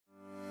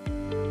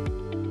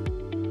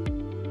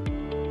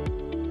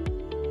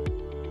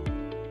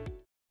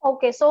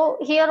Okay, so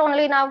here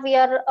only now we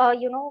are,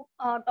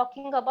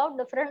 talking about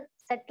different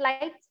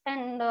satellites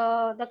and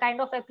the kind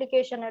of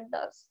application it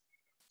does.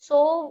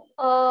 So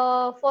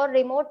for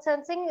remote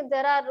sensing,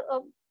 there are,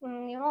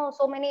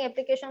 so many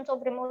applications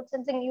of remote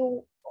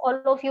sensing. All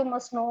of you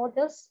must know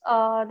this,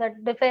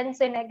 that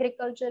defense, in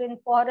agriculture, in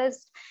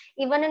forest,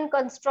 even in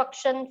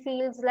construction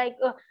fields. Like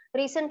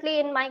recently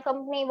in my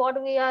company,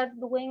 what we are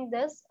doing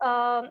this,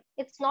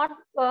 it's not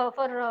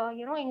for,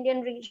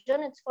 Indian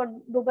region, it's for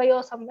Dubai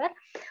or somewhere,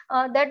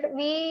 that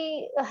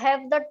we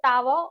have the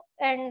tower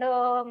and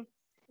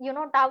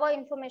tower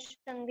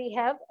information we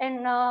have,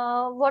 and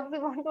what we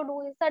want to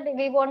do is that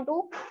we want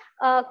to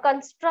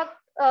construct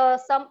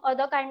some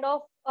other kind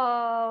of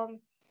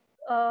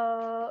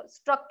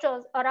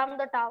structures around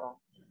the tower.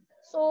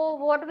 So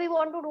what we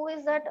want to do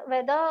is that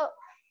whether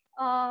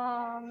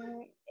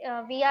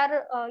we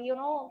are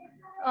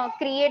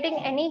creating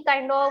any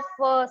kind of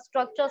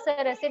structure,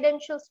 say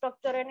residential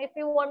structure, and if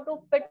you want to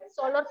put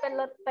solar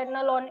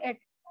panel on it,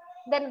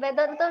 then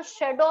whether the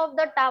shadow of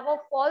the tower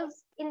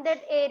falls in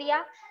that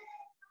area.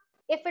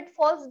 If it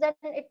falls, then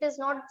it is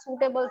not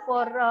suitable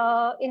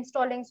for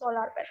installing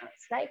solar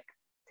panels, like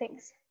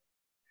things.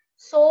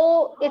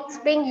 So it's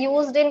being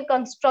used in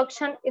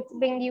construction, it's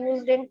being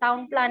used in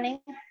town planning,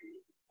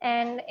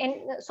 and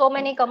in so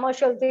many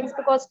commercial things,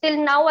 because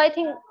till now I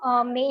think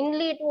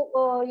mainly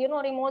to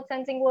remote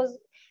sensing was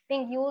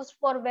being used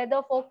for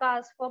weather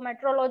forecast, for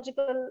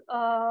meteorological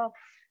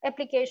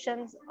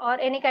applications, or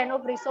any kind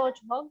of research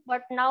work,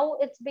 but now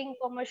it's being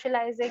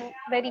commercializing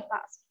very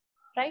fast,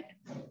 right?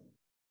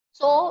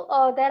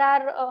 So there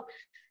are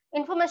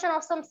information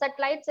of some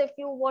satellites. If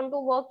you want to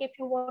work, if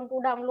you want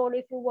to download,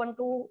 if you want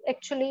to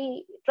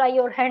actually try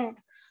your hand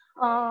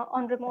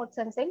on remote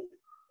sensing.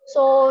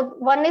 So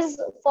one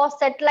is for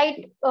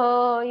satellite,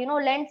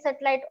 land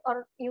satellite,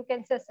 or you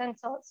can say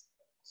sensors.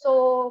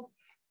 So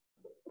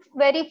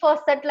very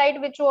first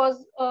satellite which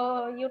was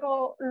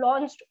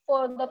launched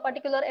for the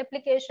particular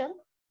application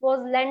was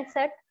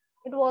Landsat.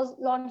 It was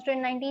launched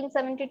in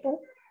 1972,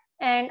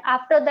 and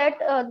after that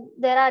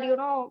there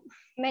are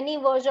many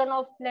version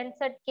of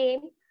Landsat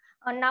came.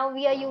 Now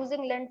we are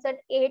using Landsat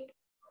 8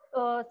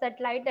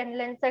 satellite, and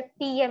Landsat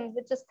TM,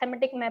 which is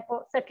thematic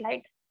mapper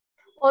satellite.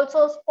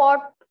 Also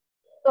Spot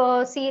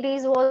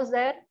series was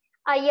there.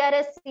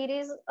 IRS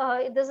series,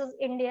 this is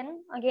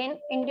Indian, again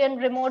Indian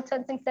remote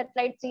sensing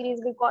satellite series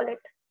we call it,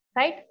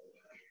 right?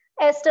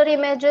 Aster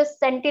images,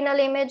 Sentinel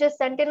images.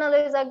 Sentinel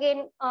is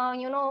again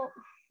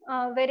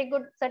very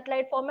good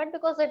satellite format,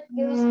 because it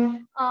gives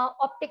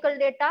optical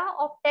data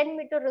of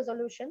 10-meter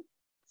resolution.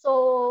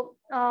 So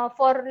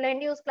for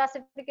land use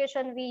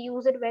classification we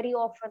use it very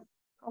often.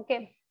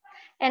 Okay,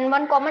 and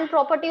one common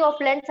property of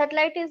land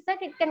satellite is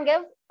that it can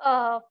give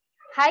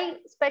high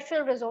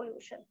spatial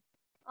resolution.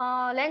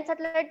 Land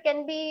satellite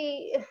can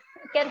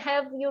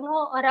have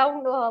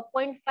around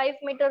 0.5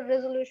 meter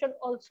resolution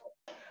also.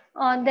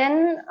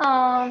 Then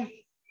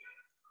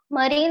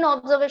marine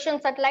observation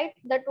satellite,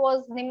 that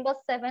was Nimbus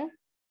 7.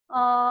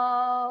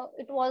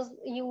 It was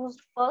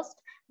used first.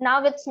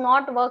 Now it's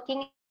not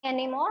working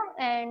anymore,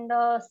 and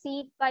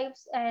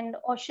C5s and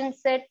ocean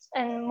sets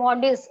and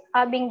MODIS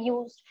are being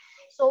used.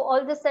 So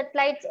all the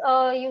satellites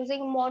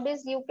using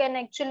MODIS, you can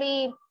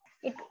actually,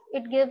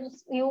 it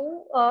gives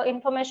you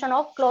information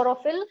of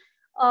chlorophyll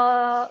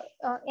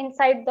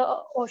inside the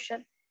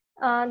ocean.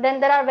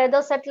 Then there are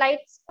weather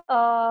satellites.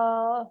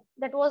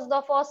 That was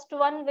the first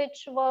one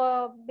which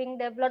were being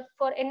developed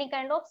for any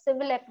kind of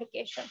civil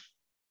application.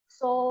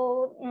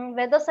 So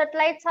weather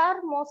satellites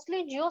are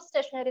mostly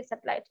geostationary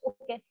satellites.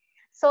 Okay,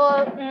 so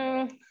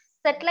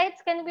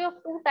satellites can be of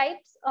two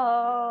types.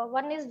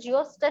 One is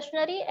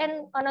geostationary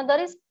and another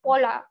is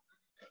polar.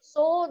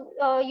 So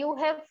you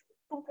have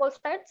two poles,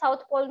 right?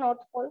 South pole,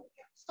 North pole.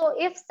 So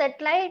if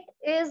satellite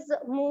is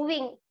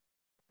moving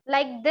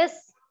like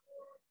this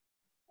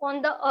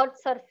on the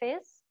Earth's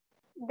surface,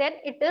 then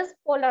it is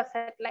polar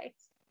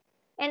satellites.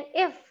 And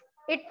if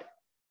it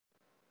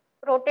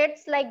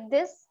rotates like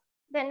this,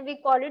 then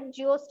we call it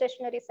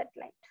geostationary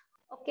satellite.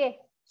 Okay,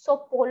 so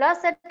polar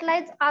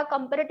satellites are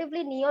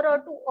comparatively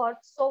nearer to Earth.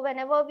 So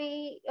whenever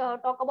we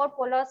talk about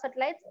polar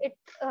satellites, it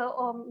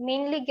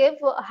mainly give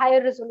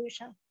higher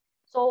resolution.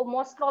 So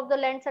most of the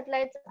land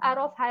satellites are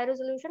of high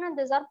resolution, and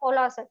these are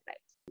polar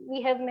satellites.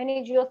 We have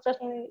many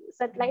geostationary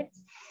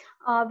satellites,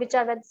 which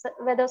are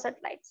weather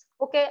satellites.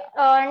 Okay,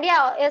 and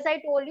yeah, as I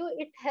told you,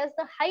 it has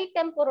the high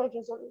temporal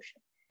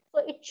resolution.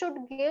 So it should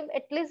give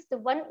at least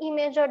one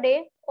image a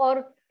day,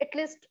 or at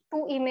least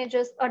two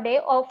images a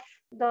day of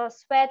the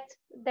swath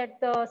that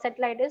the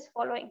satellite is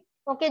following.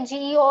 Okay,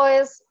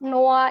 GEOS,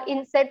 NOAA,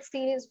 INSET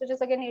series, which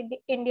is again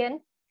Indian.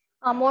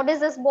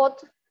 MODIS is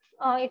both.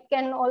 It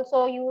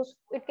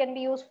can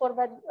be used for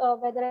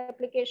weather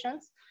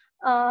applications.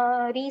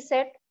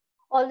 Reset,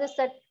 all the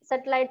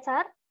satellites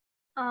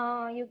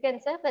are, you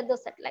can say, weather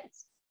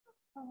satellites.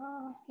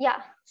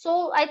 Yeah,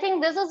 so I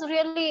think this is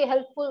really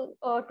helpful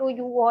to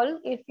you all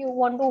if you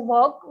want to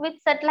work with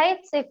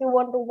satellites, if you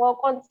want to work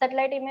on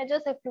satellite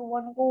images, if you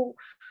want to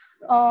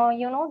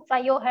try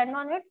your hand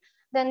on it,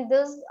 then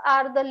these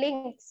are the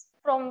links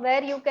from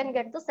where you can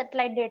get the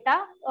satellite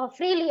data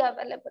freely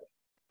available,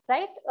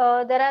 right?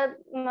 There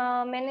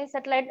are many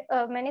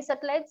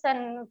satellites,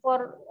 and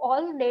for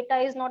all data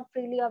is not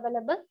freely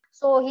available.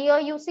 So here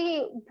you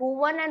see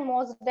Bhuvan and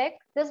Mosdek.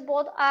 This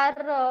both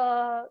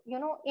are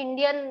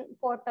Indian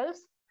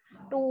portals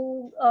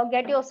to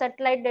get your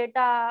satellite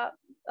data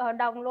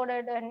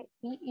downloaded, and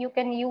you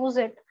can use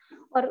it,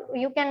 or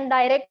you can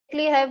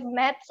directly have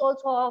maps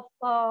also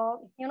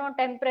of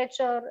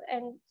temperature,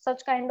 and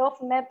such kind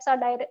of maps are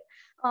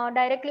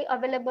directly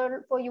available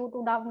for you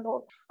to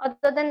download.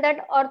 Other than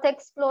that, Earth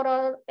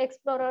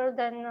Explorer,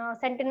 then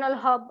Sentinel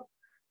Hub,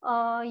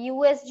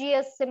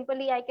 USGS.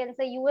 Simply, I can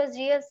say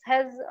USGS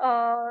has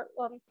a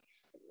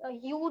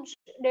huge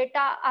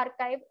data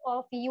archive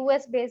of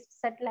US based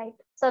satellite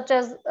such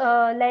as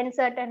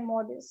Landsat and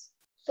MODIS.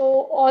 So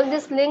all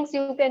these links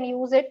you can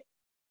use it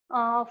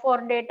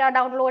for data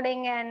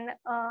downloading and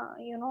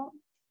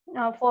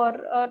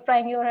for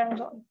trying your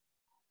hands on.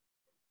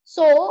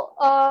 So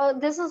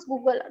this is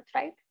Google Earth,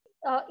 right?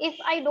 If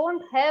I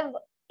don't have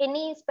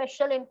any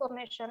special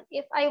information,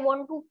 if I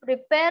want to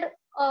prepare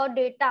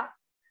data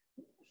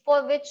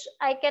for which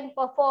I can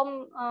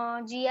perform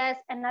GIS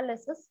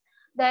analysis,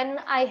 then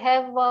I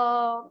have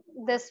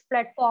this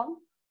platform.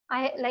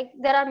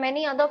 There are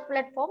many other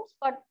platforms,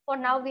 but for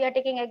now we are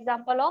taking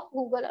example of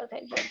Google Earth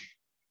Engine.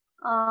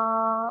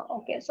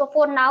 Okay, so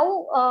for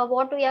now,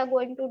 what we are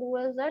going to do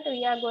is that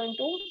we are going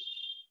to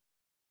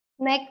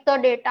make the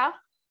data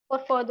for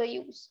further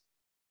use.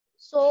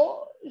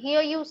 So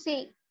here you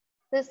see,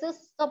 this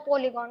is the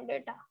polygon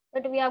data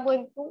that we are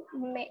going to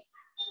make.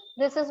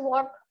 This is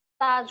what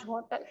Taj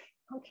Hotel.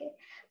 Okay,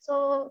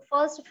 so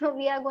first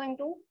we are going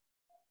to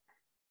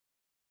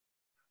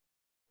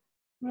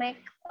make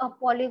a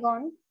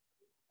polygon.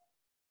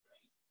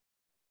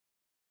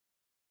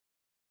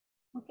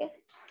 Okay.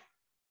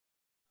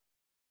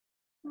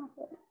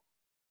 Okay.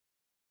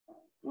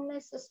 My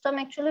system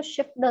actually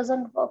shift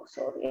doesn't work,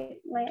 so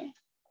it may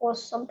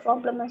cause some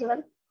problem as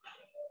well.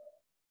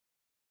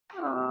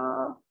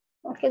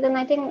 Okay, then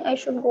I think I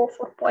should go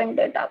for point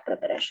data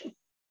preparation.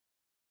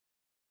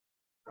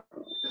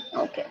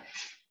 Okay.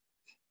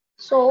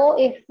 So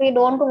if we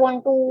don't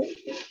want to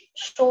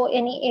show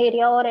any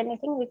area or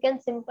anything, we can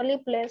simply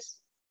place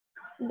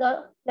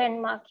the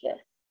landmark here.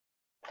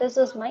 This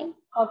is my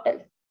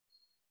hotel.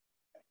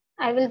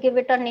 I will give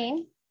it a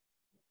name,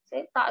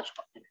 say Taj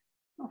Hotel.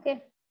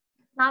 Okay.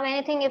 Now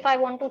anything, if I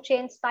want to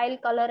change style,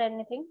 color,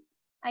 anything,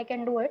 I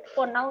can do it.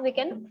 For now, we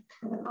can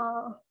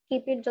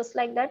keep it just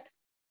like that.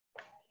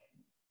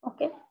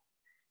 Okay.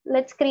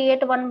 Let's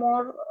create one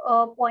more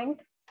point.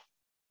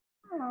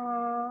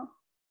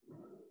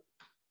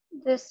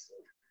 This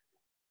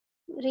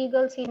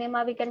Regal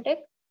Cinema we can take,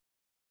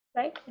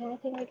 right?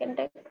 Anything we can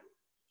take.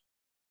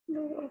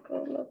 Okay,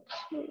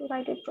 let's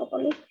write it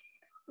properly.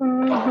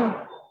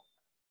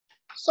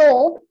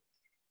 So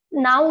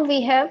now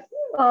we have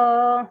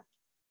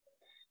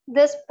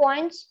this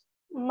points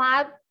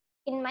marked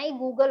in my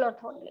Google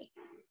Earth only.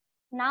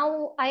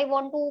 Now I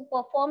want to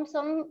perform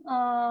some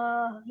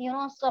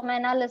some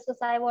analysis.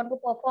 I want to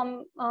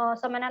perform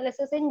some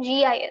analysis in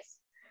GIS.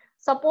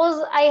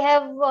 Suppose I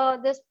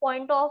have this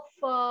point of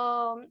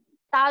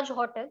Taj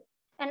Hotel,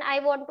 and I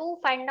want to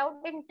find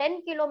out in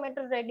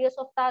 10-kilometer radius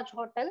of Taj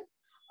Hotel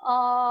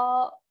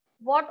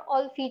what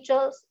all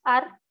features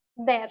are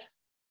there,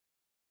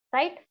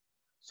 right?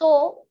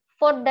 So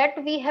for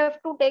that we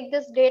have to take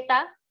this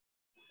data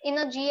in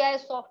a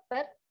GIS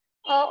software.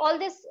 All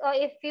this,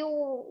 if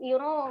you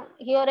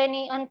hear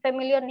any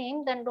unfamiliar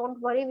name, then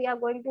don't worry, we are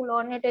going to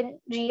learn it in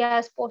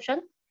GIS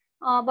portion.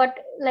 But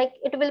like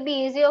it will be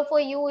easier for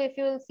you if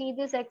you will see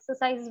this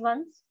exercise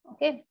once.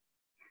 Okay,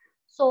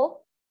 so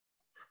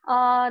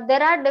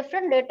there are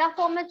different data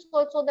formats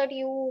also that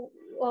you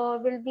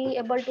will be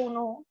able to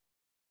know.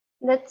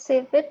 Let's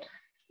save it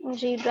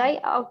G drive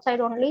outside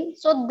only.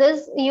 So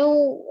this,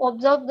 you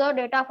observe the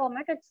data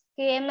format, it's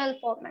KML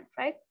format,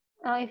 right?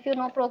 If you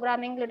know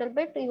programming little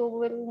bit, you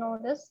will know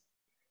this.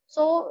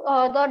 So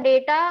the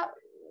data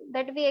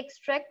that we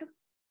extract,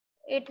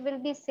 it will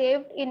be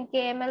saved in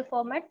KML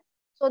format.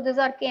 So these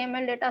are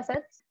KML data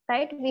sets,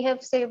 right? We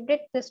have saved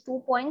it, these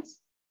 2 points.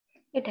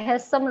 It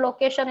has some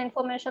location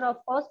information,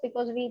 of course,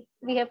 because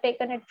we have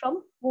taken it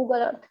from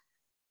Google Earth.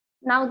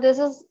 Now this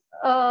is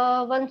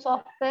one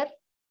software.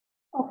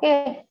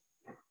 Okay.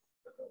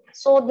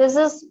 So this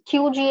is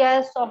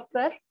QGIS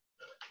software.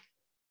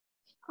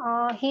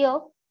 Here,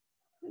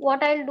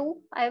 what I'll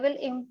do, I will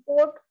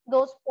import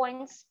those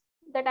points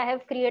that I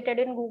have created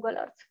in Google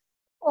Earth.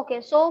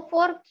 Okay, so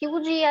for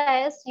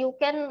QGIS, you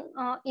can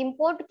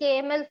import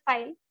KML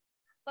file,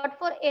 but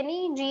for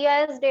any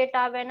GIS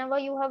data, whenever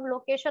you have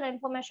location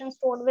information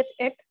stored with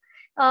it,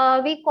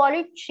 we call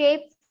it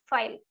shape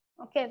file.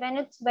 Okay, when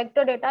it's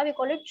vector data, we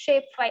call it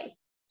shape file.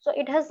 So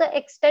it has the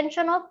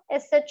extension of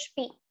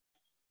SHP.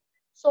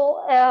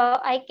 So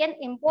I can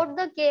import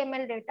the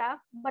KML data,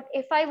 but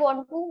if I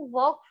want to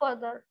work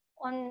further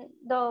on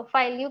the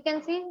file, you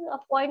can see a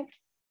point.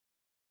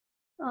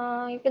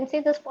 You can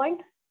see this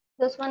point.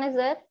 This one is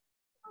there,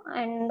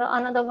 and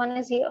another one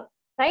is here,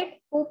 right?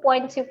 2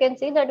 points you can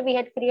see that we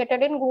had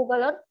created in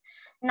Google Earth.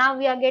 Now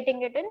we are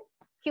getting it in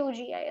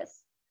QGIS.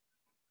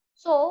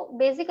 So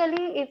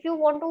basically, if you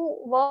want to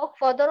work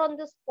further on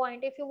this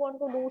point, if you want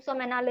to do some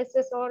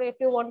analysis or if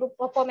you want to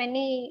perform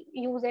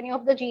use any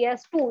of the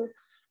GIS tool,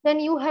 then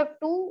you have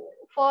to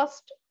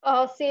first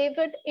save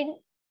it in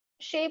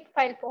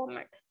shapefile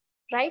format,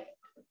 right?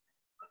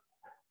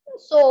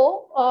 So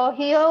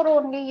here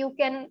only you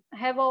can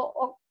have a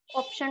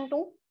option to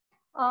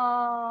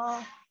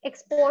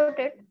export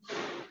it.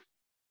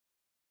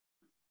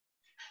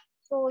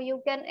 So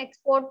you can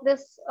export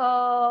this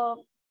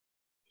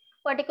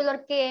particular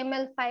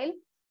KML file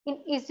in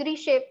easily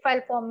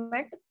shapefile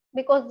format,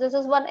 because this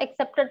is one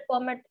accepted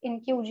format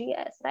in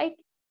QGIS, right?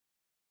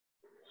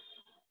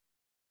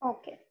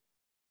 Okay.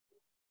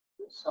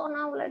 So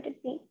now let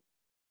it be.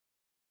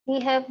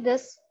 We have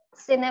this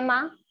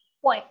cinema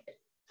point.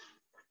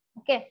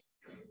 Okay.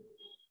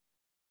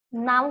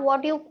 Now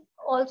what you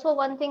also,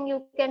 one thing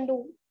you can do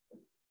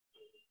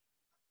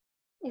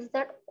is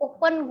that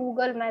open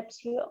Google Maps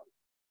here.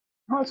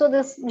 Also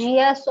this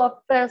GIS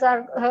softwares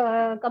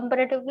are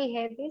comparatively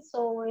heavy, so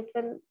it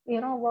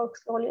will work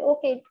slowly.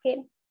 Okay, it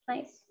came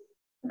nice.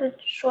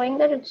 It's showing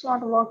that it's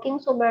not working,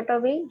 so better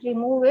we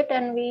remove it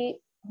and we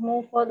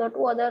move further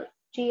to other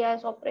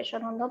GIS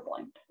operation on the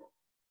point.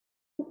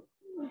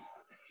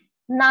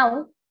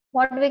 Now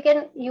what we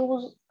can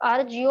use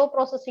are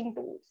geoprocessing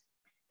tools.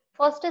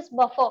 First is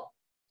buffer.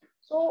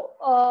 So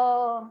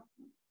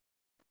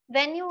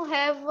when you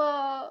have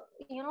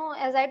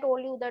as I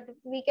told you that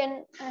we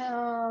can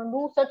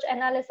do such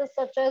analysis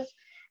such as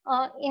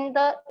in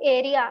the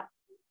area,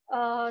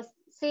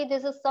 see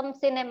this is some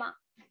cinema,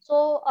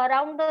 so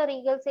around the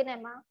Regal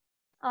cinema,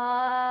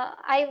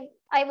 I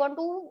want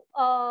to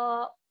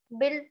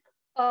build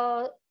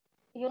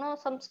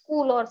some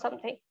school or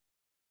something.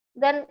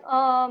 Then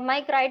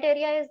my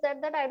criteria is that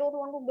I don't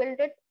want to build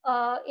it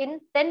in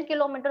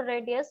 10-kilometer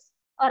radius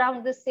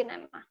around this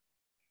cinema.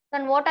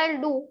 Then what I'll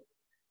do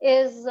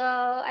is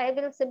I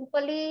will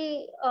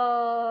simply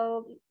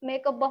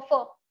make a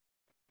buffer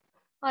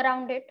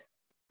around it.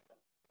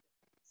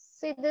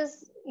 See,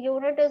 this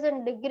unit is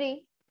in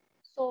degree,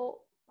 so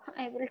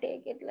I will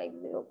take it like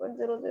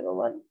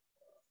 0.001.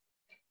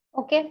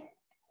 Okay,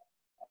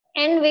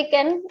 and we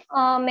can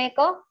make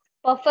a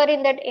buffer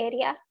in that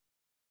area.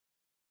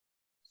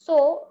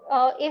 So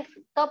if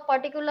the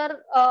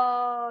particular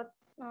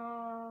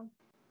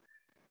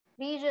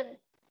region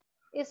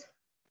is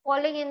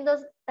falling in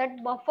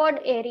that buffered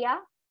area,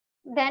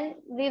 then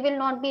we will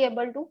not be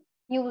able to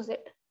use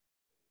it.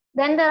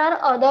 Then there are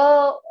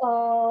other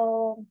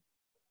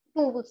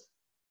tools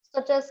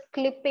such as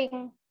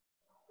clipping,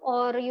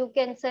 or you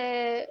can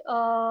say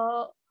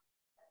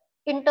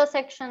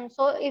intersection.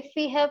 So if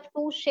we have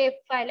two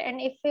shapefile and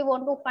if we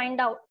want to find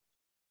out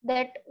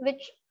that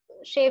which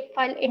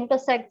shapefile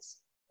intersects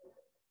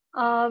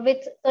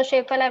with the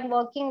shapefile I'm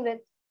working with,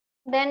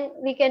 then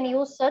we can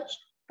use such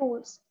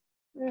tools.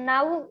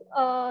 Now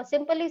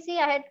simply see,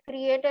 I had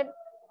created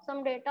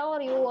some data,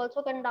 or you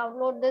also can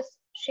download this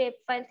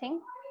shapefile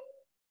thing.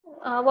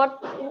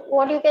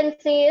 What you can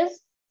see is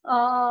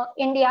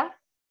India.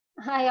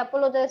 I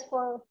apologize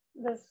for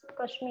this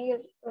Kashmir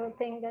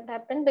thing that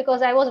happened,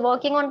 because I was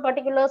working on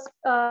particular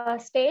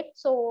state,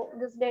 so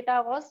this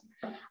data was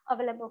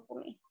available for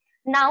me.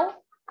 Now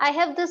I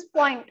have this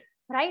point,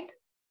 right?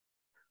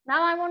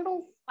 Now I want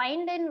to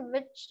find in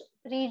which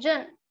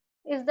region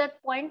is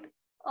that point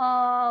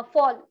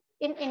fall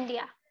in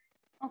India.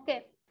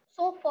 Okay,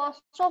 so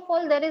first of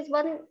all, there is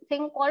one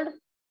thing called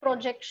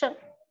projection.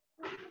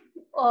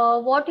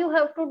 What you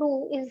have to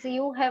do is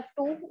you have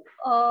to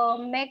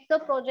make the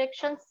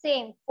projection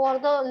same for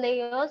the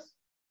layers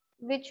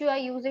which you are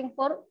using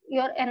for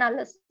your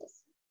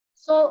analysis.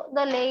 So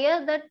the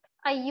layer that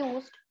I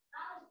used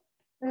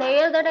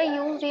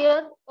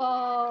here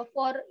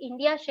for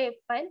India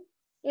shapefile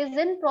is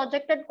in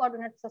projected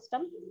coordinate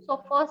system.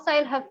 So first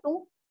I'll have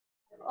to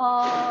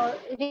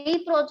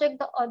reproject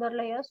the other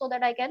layer so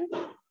that I can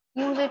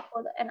use it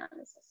for the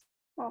analysis.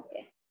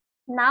 Okay.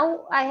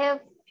 Now I have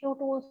few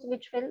tools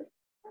which will,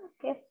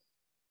 okay.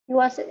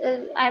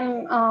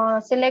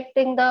 I'm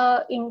selecting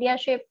the India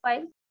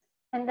shapefile,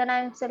 and then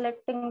I'm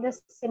selecting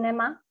this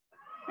cinema,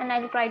 and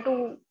I'll try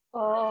to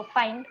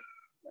find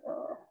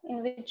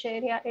in which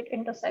area it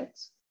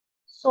intersects.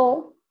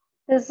 So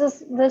this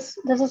is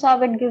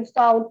how it gives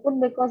the output,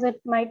 because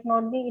it might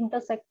not be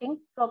intersecting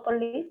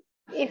properly.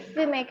 If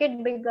we make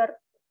it bigger,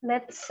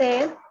 let's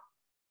say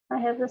I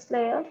have this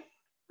layer,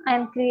 I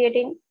am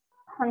creating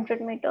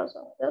 100 meters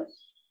of this.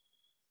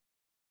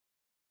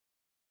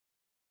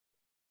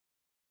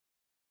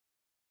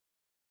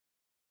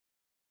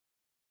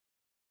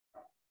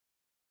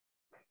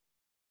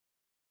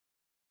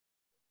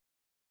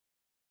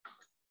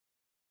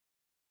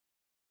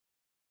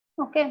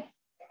 Okay,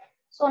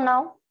 so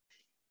now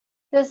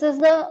this is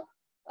the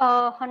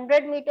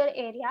 100-meter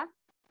area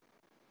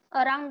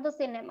around the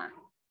cinema.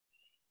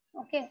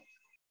 Okay,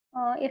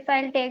 if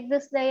I'll take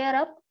this layer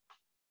up,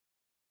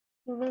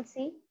 you will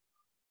see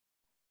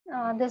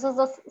this is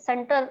the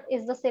center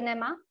is the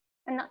cinema,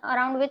 and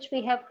around which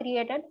we have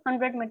created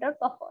 100-meter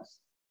buffers.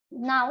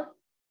 Now,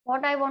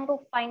 what I want to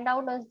find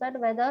out is that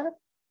whether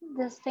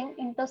this thing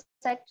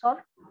intersects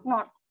or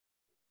not.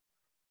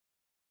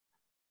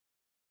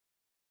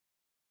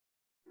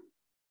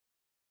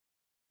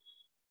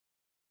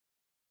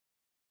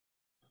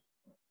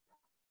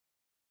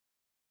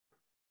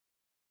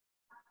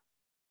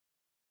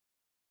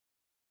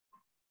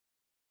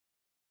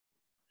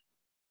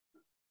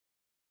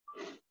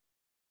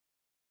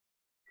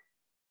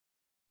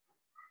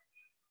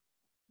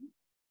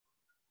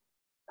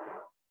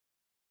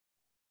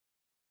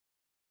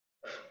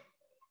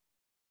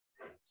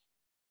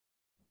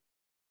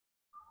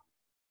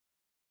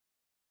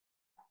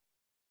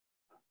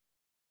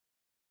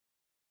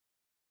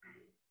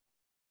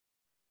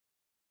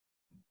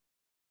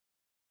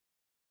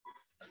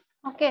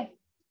 Okay,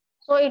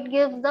 so it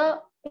gives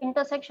the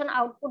intersection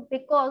output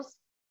because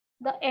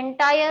the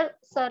entire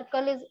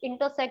circle is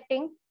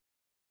intersecting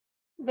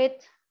with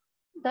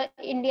the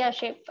India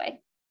shapefile.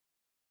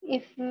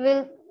 If we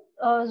will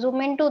zoom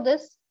into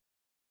this,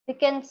 we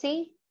can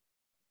see,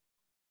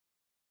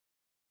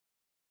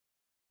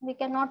 we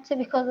cannot see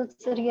because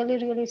it's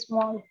really, really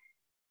small.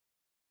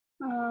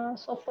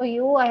 So for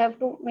you, I have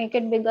to make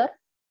it bigger.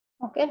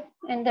 Okay,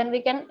 and then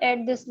we can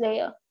add this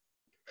layer.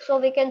 So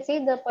we can see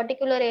the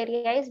particular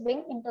area is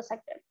being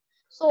intersected.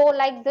 So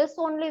like this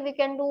only we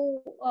can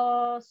do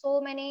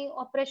so many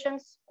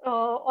operations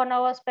on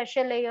our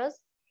special layers,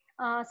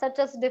 such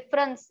as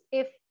difference.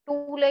 If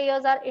two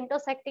layers are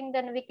intersecting,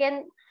 then we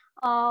can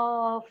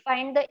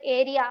find the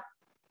area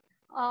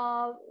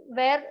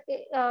where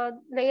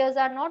layers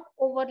are not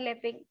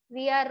overlapping.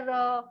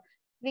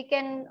 We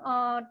can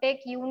take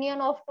union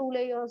of two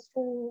layers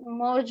to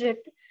merge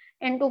it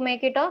and to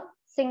make it a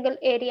single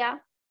area.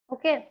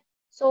 Okay,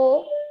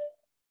 so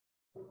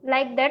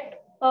like that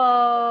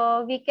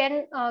we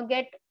can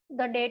get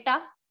the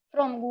data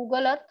from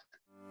Google Earth